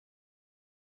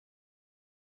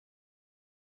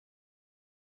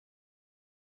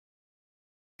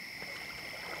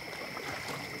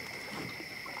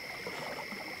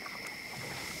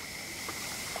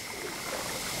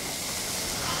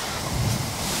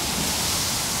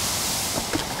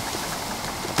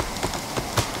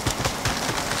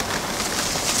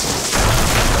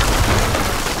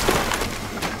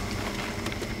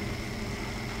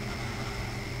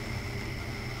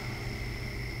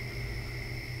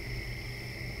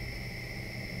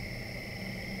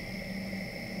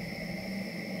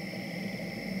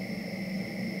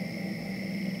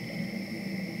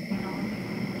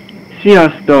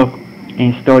Sziasztok!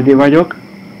 Én Stoldi vagyok,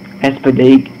 ez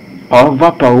pedig a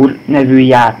Vapour nevű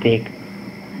játék.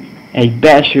 Egy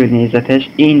belső nézetes,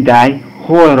 indie,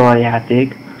 horror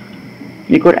játék.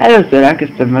 Mikor először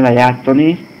elkezdtem vele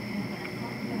játszani,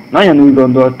 nagyon úgy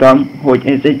gondoltam, hogy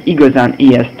ez egy igazán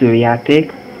ijesztő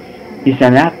játék,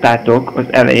 hiszen láttátok, az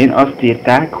elején azt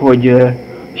írták, hogy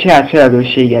saját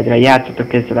felelősségedre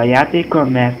játszatok ezzel a játékkal,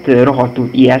 mert rohadtul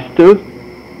ijesztő,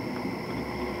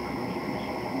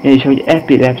 és hogy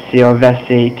epilepszia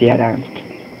veszélyt jelent.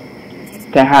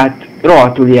 Tehát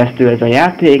rohadtul ijesztő ez a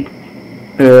játék.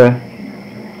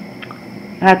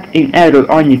 Hát én erről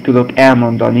annyit tudok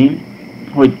elmondani,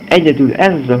 hogy egyedül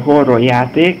ez az a horror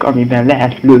játék, amiben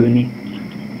lehet lőni.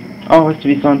 Ahhoz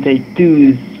viszont egy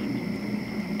tűz,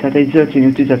 tehát egy zöld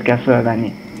színű tüzet kell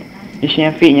felvenni. És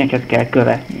ilyen fényeket kell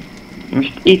követni.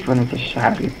 Most itt van ez a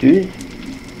sárga tűz.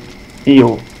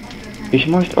 Jó. És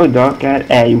most oda kell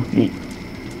eljutni.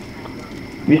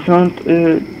 Viszont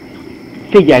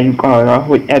figyeljünk arra,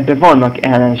 hogy ebben vannak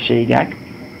ellenségek.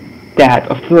 Tehát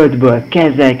a földből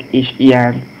kezek és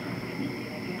ilyen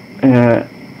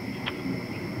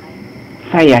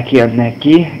fejek jönnek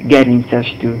ki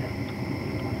gerincestül.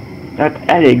 Tehát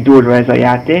elég durva ez a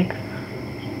játék.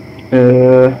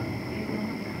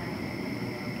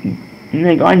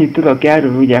 Még annyit tudok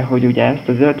erről ugye, hogy ugye ezt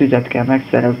a zöld tüzet kell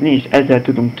megszerezni, és ezzel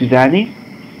tudunk tüzelni.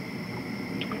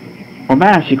 A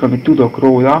másik, amit tudok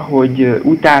róla, hogy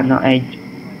utána egy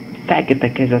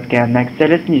fekete kezet kell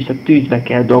megszerezni, és a tűzbe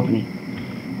kell dobni.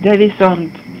 De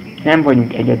viszont nem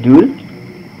vagyunk egyedül,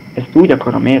 ezt úgy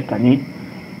akarom érteni,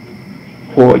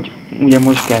 hogy ugye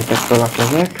most keltek fel a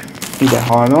kezek, ide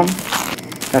hallom,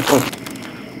 tehát ott.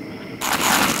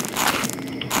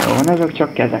 Jó van, azok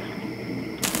csak kezek.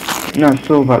 Na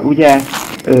szóval ugye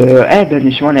ebben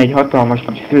is van egy hatalmas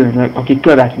nagy főnök, aki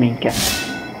követ minket.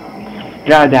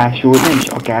 Ráadásul nem is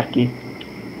akárki.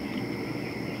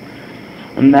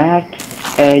 Mert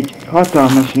egy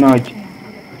hatalmas nagy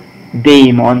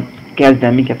démon kezd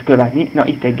el minket követni. Na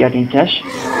itt egy gerinces.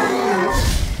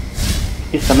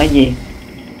 Visszamegyél.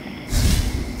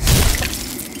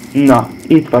 Na,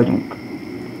 itt vagyunk.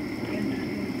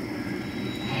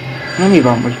 Na mi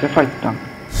van, most befagytam?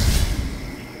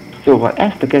 Szóval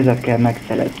ezt a kezet kell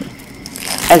megszerezni.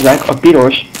 Ezek a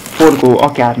piros, forgó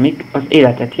akármik az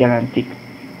életet jelentik.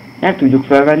 Nem tudjuk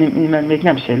felvenni, mert még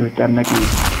nem sérültem meg úgy.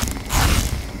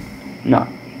 Na,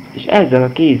 és ezzel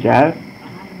a kézzel,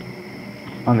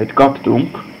 amit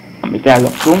kaptunk, amit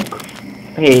elloptunk,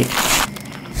 hé,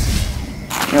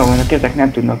 jó van, a kezek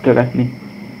nem tudnak követni.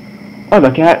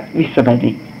 Oda kell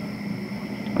visszamenni.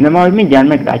 De majd mindjárt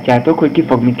meglátjátok, hogy ki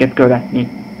fog minket követni.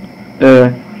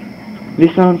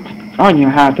 Viszont annyi a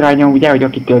hátránya ugye, hogy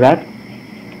aki követ,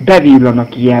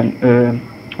 bevillanak ilyen,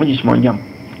 hogy is mondjam,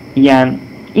 ilyen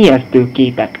ijesztő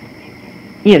képek.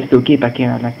 Ijesztő képek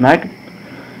jelennek meg,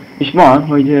 és van,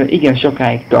 hogy igen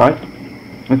sokáig tart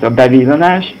az a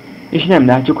bevillanás, és nem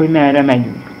látjuk, hogy merre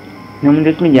megyünk. Na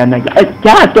mindezt mindjárt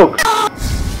meglátjátok!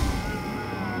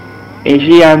 És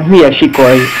ilyen hülye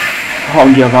sikoly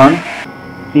hangja van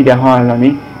ide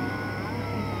hallani.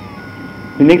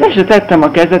 Még le se tettem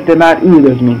a kezet, de már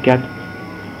üldöz minket.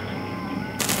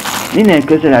 Minél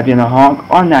közelebb jön a hang,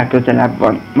 annál közelebb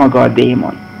van maga a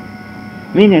démon.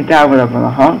 Minél távolabb van a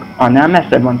hang, annál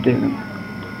messzebb van tőlünk.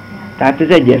 Tehát ez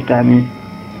egyértelmű.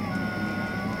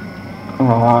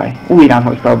 Oj, újrán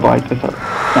hozta a bajt az a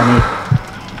szemét.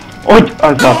 Hogy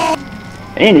az a...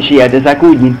 Én is ijedezek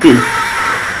úgy, mint ti.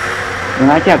 De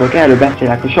látjátok, erről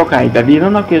beszélek, hogy sokáig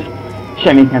bevillanak, és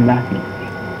semmit nem látni.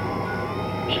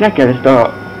 És le kell ezt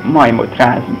a majmot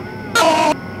rázni.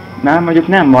 Már mondjuk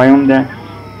nem majom, de...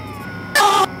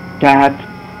 Tehát...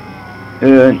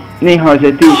 néha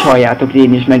azért ti is halljátok,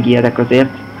 én is megijedek azért.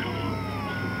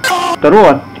 A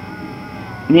rohadt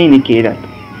nénikéret.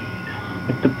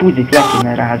 Ezt a puzit le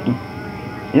kéne rázni.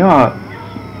 Ja.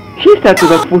 Hisztel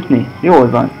tudok futni. Jól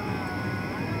van.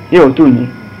 Jó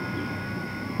tudni.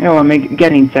 Jó, még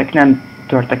gerincek nem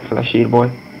törtek fel a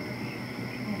sírból.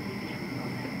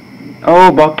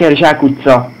 Ó, bakker,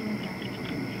 zsákutca.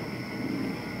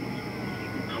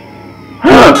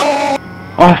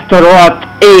 Azt a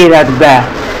rohadt életbe!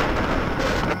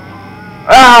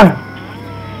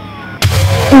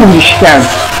 Úristen!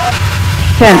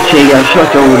 Szentséges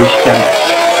Atya Úristen!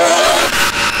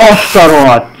 Azt a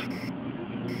rohadt!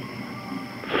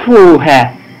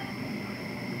 Fúhe!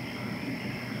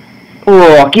 Ó,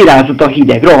 a kirázott a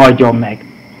hideg, rohadjon meg!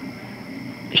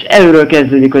 És előről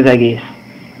kezdődik az egész.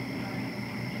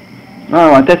 Na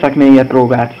van, teszek még egy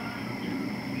próbát.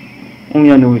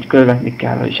 Ugyanúgy követni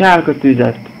kell a sárga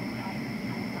tüzet.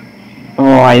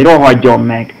 Aj, rohadjon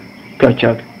meg!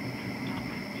 Köcsög!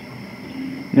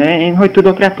 De én hogy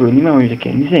tudok repülni? Mi mondjuk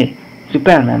én? Izé?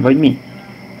 Superman vagy mi?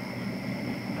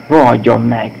 Rohadjon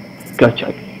meg,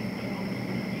 köcsög.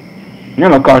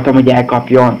 Nem akartam, hogy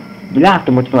elkapjon.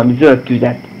 Láttam ott valami zöld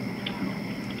tüzet.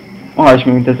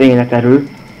 Olyasmi, mint az életerő.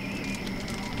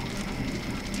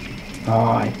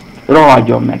 Aj,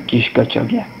 rohadjon meg, kis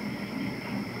köcsögje.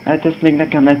 Hát ezt még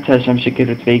nekem egyszer sem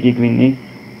sikerült végigvinni.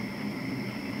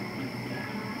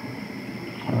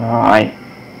 Aj.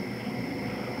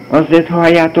 Azért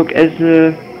halljátok, ez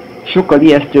sokkal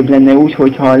ijesztőbb lenne úgy,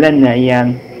 hogyha lenne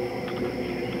ilyen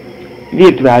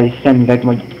virtuális szemüveg,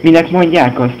 vagy minek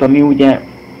mondják azt, ami ugye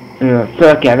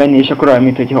fel kell venni, és akkor olyan,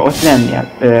 mint hogyha ott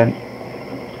lennél.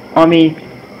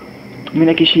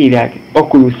 Minek is hívják?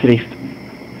 Oculus Rift.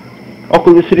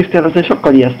 Oculus Rift-tel azért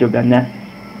sokkal ijesztőbb lenne.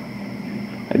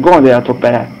 Gondoljatok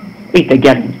bele. Itt egy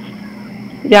gerinc.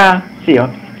 Já,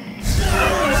 szia.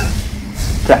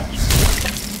 Fletch.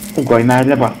 Ugolj már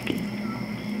le, baszki.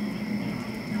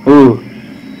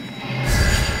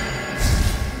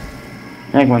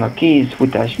 Megvan a kéz,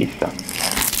 futás vissza.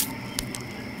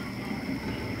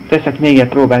 Teszek még egy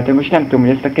próbáltam, most nem tudom,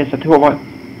 hogy ezt a kesszet hova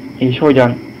és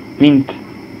hogyan, mint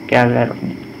kell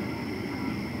lerakni.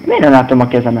 Miért nem látom a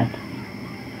kezemet?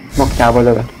 Maktával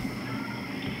lövök.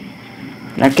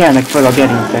 Kelnek fel a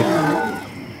gerincek.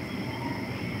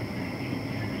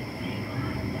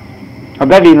 Ha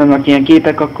bevillanak ilyen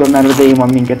képek, akkor már a démon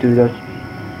minket üldöz.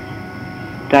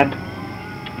 Tehát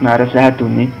már ezt lehet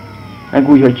tudni. Meg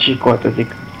úgy, hogy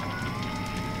sikoltozik.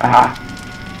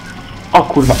 A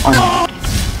kurva anya.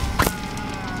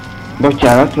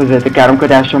 Bocsánat, hozzá a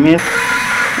káromkodásomért.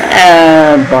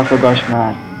 Baszogass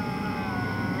már.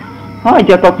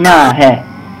 Hagyjatok már, he!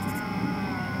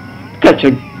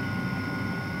 Köcsög!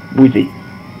 Buzi.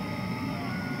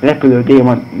 Repülő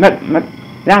démon.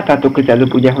 Láttátok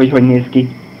közelebb ugye, hogy néz ki.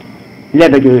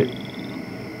 Levegő.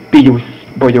 Pigyusz.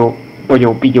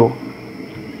 Bogyó, pigyó.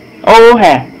 Ó,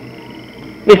 he!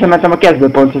 Visszamentem a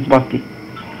kezdőponthoz, baszki.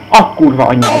 A kurva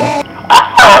anyára.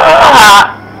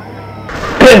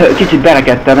 Kicsit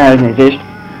berekedtem, elnézést.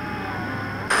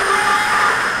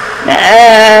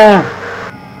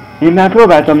 Én már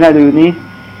próbáltam lelőni,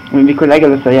 mikor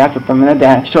legelőször játszottam vele,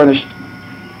 de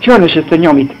sajnos ezt a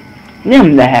nyomit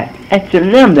nem lehet. Egyszerűen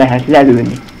nem lehet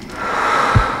lelőni.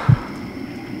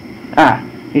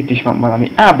 Itt is van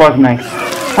valami. Bazd meg!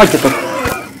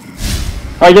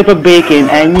 Hagyjatok békén,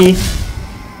 ennyi.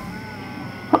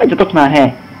 Hagyjatok már,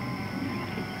 he!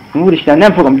 Úristen,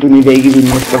 nem fogom tudni végigvinni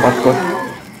ezt a vackot.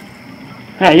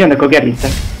 Jönnek a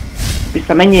gerincek.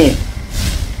 Visszamenjél!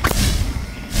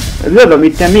 Lövöm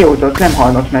itten mióta, azt nem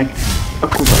halnak meg. A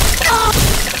kurva.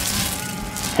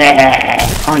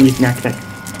 Annyit nektek.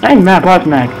 Menj már, bazd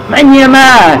meg! Menjél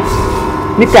már!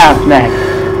 Mit állsz meg?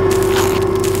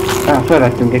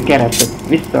 Felvettünk egy keresztet.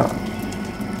 Vissza.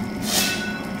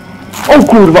 Ó,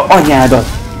 kurva anyádat!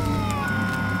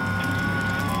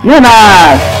 Nem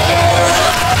áll!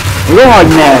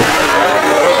 Rohadj meg!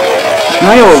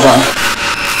 Na jó van.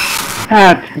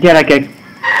 Hát, gyerekek.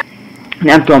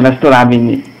 Nem tudom ezt tovább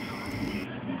vinni.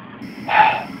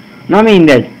 Na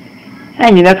mindegy.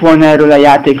 Ennyi lett volna erről a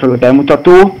játékról a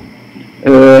bemutató.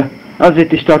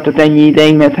 Azért is tartott ennyi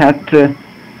ideig, mert hát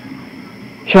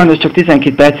sajnos csak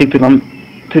 12 percig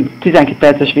 12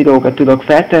 perces videókat tudok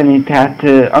feltenni, tehát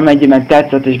amennyiben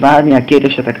tetszett és bármilyen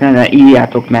kérdésetek lenne,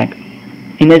 írjátok meg.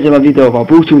 Én ezzel a videóval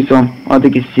búcsúzom,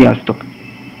 addig is sziasztok!